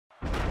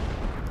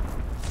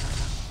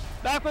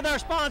Back with our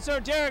sponsor,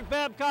 Derek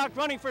Babcock,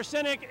 running for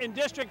Senate in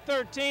District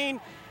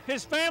 13.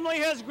 His family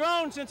has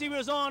grown since he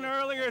was on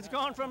earlier. It's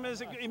gone from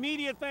his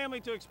immediate family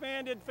to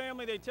expanded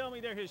family. They tell me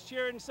they're his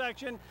cheering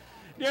section.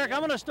 Derek, I'm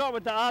going to start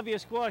with the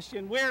obvious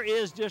question. Where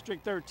is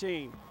District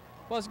 13?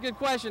 Well, it's a good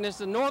question. It's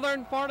the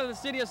northern part of the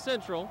city of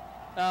Central,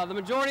 the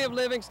majority of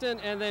Livingston,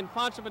 and then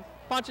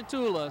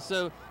Ponchatoula.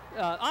 So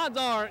odds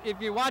are,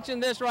 if you're watching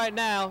this right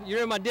now,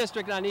 you're in my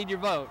district and I need your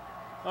vote.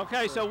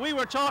 Okay, so we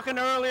were talking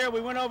earlier, we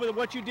went over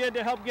what you did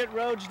to help get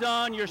roads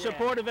done, your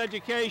support of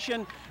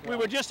education. We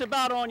were just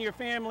about on your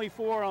Family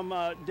Forum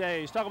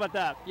days. Talk about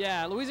that.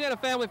 Yeah, Louisiana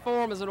Family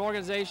Forum is an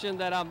organization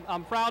that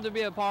I'm proud to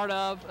be a part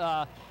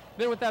of.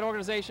 Been with that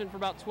organization for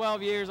about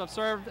 12 years. I've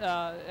served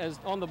as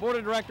on the board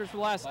of directors for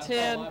the last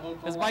 10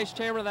 as vice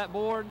chairman of that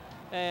board.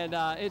 And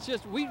it's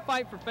just, we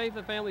fight for faith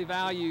and family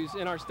values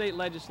in our state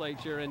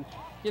legislature. And,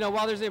 you know,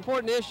 while there's the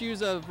important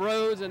issues of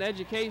roads and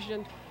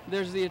education,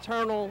 there's the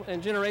eternal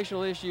and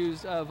generational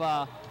issues of,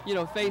 you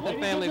know, faith and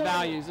family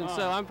values. And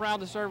so I'm proud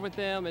to serve with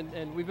them,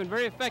 and we've been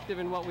very effective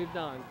in what we've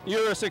done.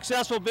 You're a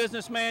successful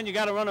businessman. You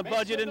got to run a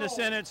budget in the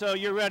Senate, so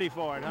you're ready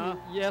for it, huh?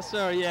 Yes,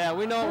 sir. Yeah,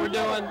 we know what we're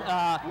doing.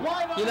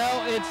 You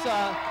know,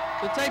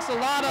 it takes a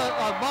lot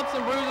of bumps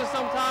and bruises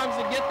sometimes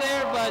to get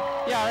there, but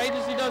yeah, our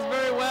agency does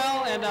very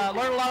well and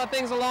learn a lot of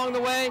things along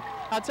the way.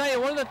 I'll tell you,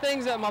 one of the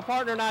things that my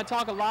partner and I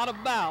talk a lot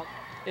about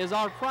is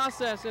our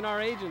process in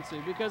our agency,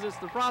 because it's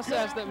the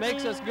process that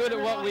makes us good at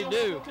what we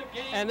do.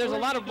 And there's a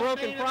lot of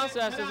broken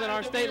processes in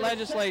our state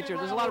legislature.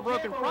 There's a lot of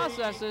broken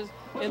processes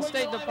in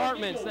state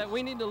departments that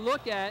we need to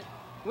look at.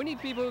 We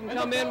need people who can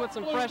come in with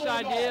some fresh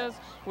ideas,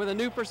 with a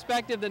new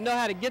perspective, that know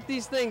how to get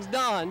these things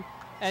done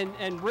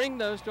and bring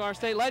those to our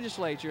state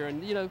legislature.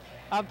 And you know,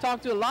 I've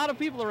talked to a lot of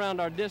people around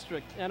our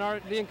district, and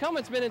the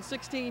incumbent's been in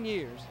 16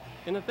 years.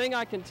 And the thing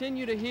I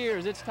continue to hear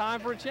is it's time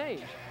for a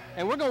change.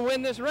 And we're going to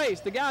win this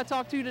race. The guy I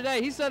talked to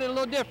today, he said it a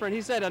little different.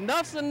 He said,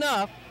 enough's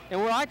enough, and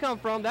where I come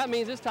from, that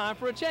means it's time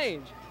for a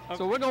change. Okay.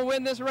 So we're going to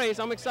win this race.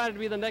 I'm excited to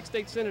be the next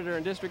state senator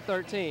in District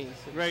 13.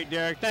 Great,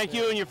 Derek. Thank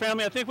you and your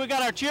family. I think we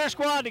got our cheer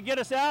squad to get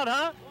us out,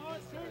 huh? 1,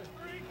 2,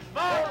 3.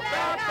 Vote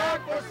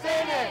Babcock for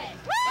Senate!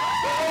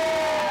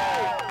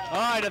 All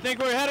right, I think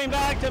we're heading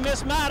back to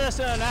Miss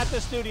Madison at the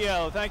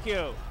studio. Thank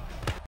you.